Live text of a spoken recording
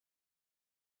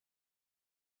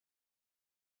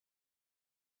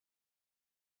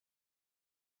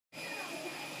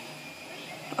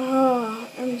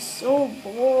I'm so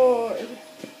bored.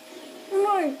 Come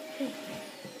on.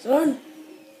 Son.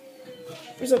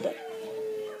 Where's up there?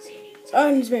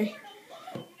 Son, it's me.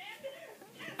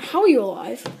 How are you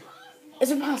alive?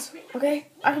 It's impossible, okay?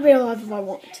 I can be alive if I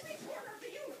want.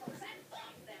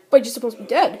 But you're supposed to be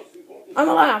dead. I'm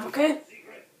alive, okay?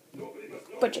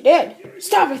 But you're dead.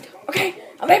 Stop it, okay?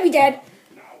 I may be dead,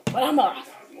 but I'm alive.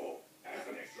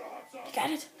 You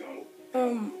got it?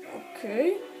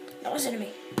 Okay. Now listen to me.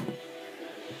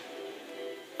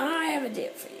 I have a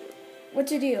deal for you.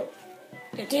 What's the deal?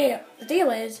 The deal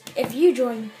is, if you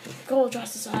join Gold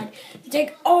Justice to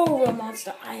take over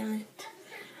Monster Island,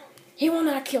 he will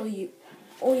not kill you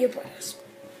or your brothers.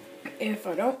 If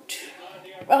I don't,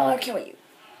 well, I'll kill you.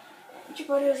 Your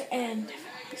brothers and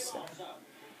stuff.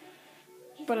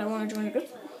 But I want to join the good.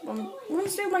 I want to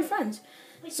stay with my friends.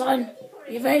 Son,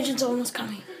 the invasion's almost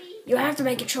coming. You have to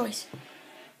make a choice.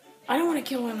 I don't want to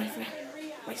kill one of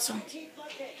my sons.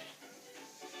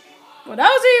 Well, that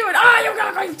was you, and you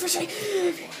gotta go pussy.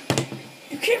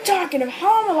 You keep talking of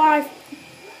how I'm alive.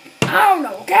 I don't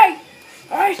know, okay?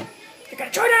 Alright? You're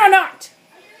gonna join it or not?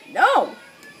 No.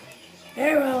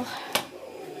 Very well.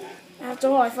 After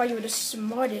all, I thought you were the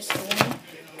smartest one.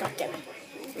 God damn it.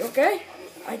 You okay?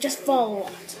 I just fall a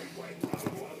lot.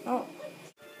 Oh.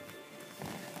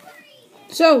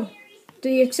 So, do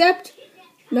you accept?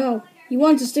 No. He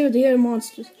wants to stay with the other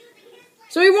monsters.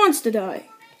 So he wants to die.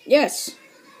 Yes.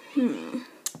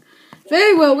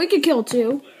 Very well, we can kill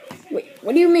two. Wait,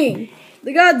 what do you mean?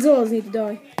 The Godzillas need to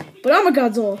die. But I'm a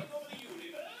Godzilla.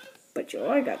 But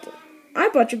you're a Godzilla. I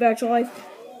brought you back to life.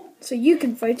 So you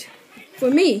can fight for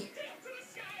me.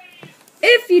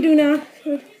 If you do not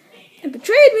and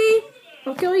betrayed me,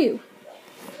 I'll kill you.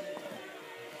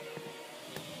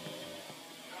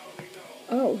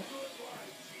 Oh.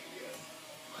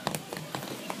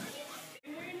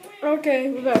 Okay,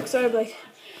 we're back. Sorry, Blake.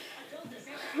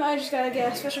 I just gotta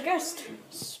get a special guest.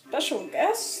 Special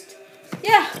guest?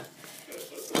 Yeah.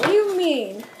 What do you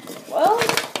mean? Well,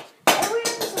 every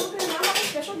episode is not have a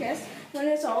special guest when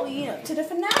it's all leading up to the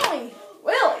finale.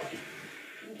 Really?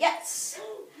 Yes.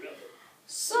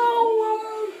 So,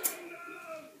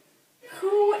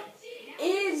 who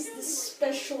is the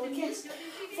special guest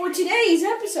for today's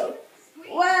episode?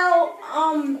 Well,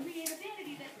 I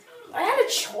had a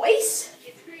choice.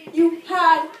 You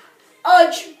had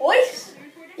a choice?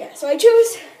 Yeah, so I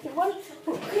choose the one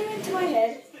who came into my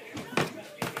head.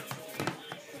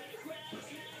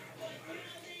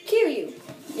 Kiryu.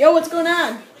 Yo, what's going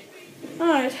on?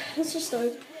 Alright, let's just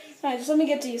start. Alright, just let me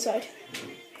get to your side.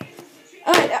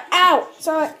 Alright, ow!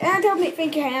 Sorry, and help me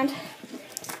fake your hand.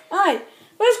 Alright,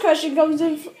 first question comes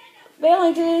in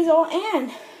Valentine today's all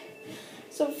Anne.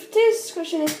 So today's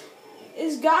question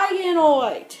is Guy getting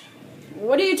alright?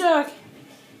 What are you talking?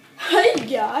 Hey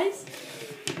guys!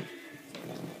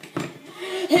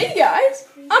 Hey guys!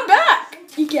 I'm back!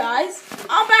 You guys!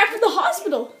 I'm back from the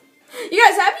hospital! You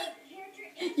guys happy?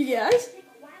 You guys?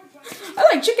 I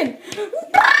like chicken!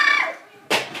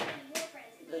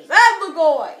 Does that look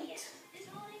alright?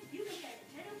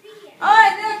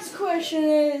 Alright, next question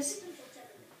is...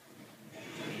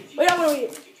 Wait, I want to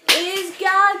read. Is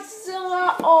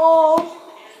Godzilla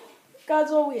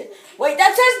Godzilla weird? Wait,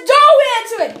 that says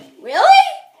don't answer it! Really?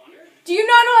 Do you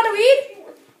not know how to read?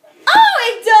 Oh,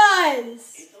 it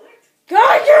does!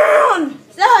 God damn!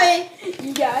 Sorry,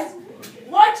 you guys.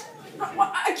 What?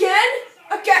 Again?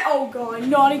 Again? Oh god,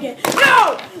 not again.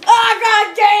 No! Oh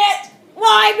god dang it!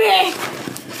 Why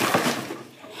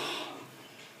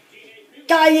me?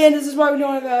 Diane, this is why we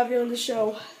don't have you on the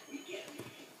show.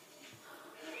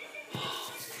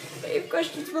 Leave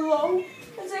questions below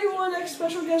and say who our next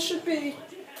special guest should be.